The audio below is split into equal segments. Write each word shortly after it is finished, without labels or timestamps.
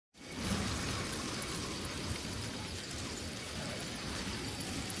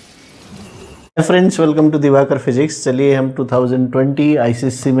Friends, welcome to Diwakar physics. चलिए हम 2020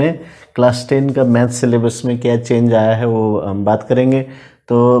 ICSC में क्लास 10 का मैथ सिलेबस में क्या चेंज आया है वो हम बात करेंगे।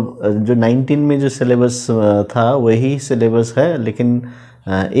 तो जो 19 में जो सिलेबस था वही सिलेबस है, लेकिन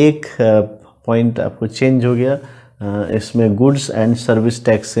एक पॉइंट आपको चेंज हो गया। इसमें गुड्स एंड सर्विस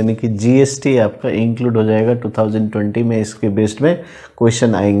टैक्स यानी कि जीएसटी आपका इंक्लूड हो जाएगा 2020 में। इसके बेस्ड में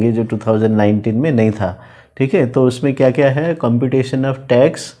क्वेश्चन आएंगे जो 2019 में नहीं था। ठीक है, तो उसमें क्या क्या है, कंप्यूटेशन ऑफ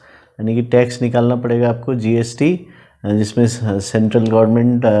टैक्स यानी कि टैक्स निकालना पड़ेगा आपको, जीएसटी जिसमें सेंट्रल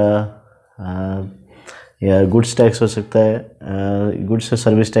गवर्नमेंट या गुड्स टैक्स हो सकता है, गुड्स और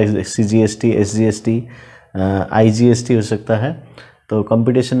service tax, CGST, SGST, IGST हो सकता है। तो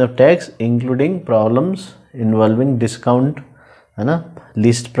computation of tax including problems involving discount, है ना,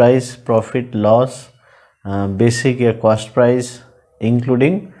 list price, profit loss, basic या cost price,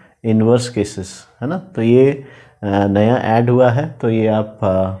 including inverse cases, है ना। तो ये नया ऐड हुआ है, तो ये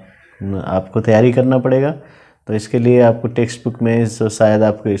आपको तैयारी करना पड़ेगा। तो इसके लिए आपको टेक्स्ट बुक में जो शायद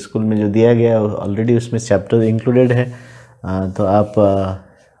आपको स्कूल में जो दिया गया है ऑलरेडी उसमें चैप्टर इंक्लूडेड है, तो आप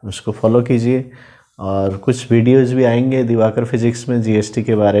उसको फॉलो कीजिए। और कुछ वीडियोस भी आएंगे दिवाकर फिजिक्स में जीएसटी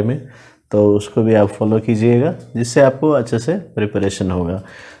के बारे में, तो उसको भी आप फॉलो कीजिएगा, जिससे आपको अच्छे से प्रिपरेशन होगा।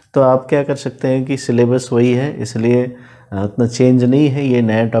 तो आप क्या कर सकते हैं कि सिलेबस वही है, इसलिए उतना चेंज नहीं है, ये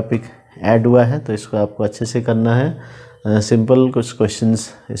नया टॉपिक ऐड हुआ है, तो इसको आपको अच्छे से करना है। सिंपल कुछ क्वेश्चंस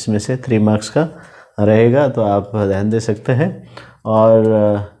इसमें से 3 मार्क्स का रहेगा, तो आप ध्यान दे सकते हैं।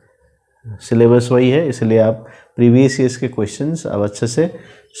 और सिलेबस वही है, इसलिए आप प्रीवियस ईयर्स के क्वेश्चंस अब अच्छे से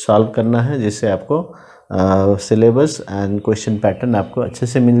सॉल्व करना है, जिससे आपको सिलेबस एंड क्वेश्चन पैटर्न आपको अच्छे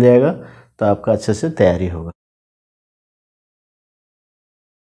से मिल जाएगा, तो आपका अच्छे से तैयारी होगा।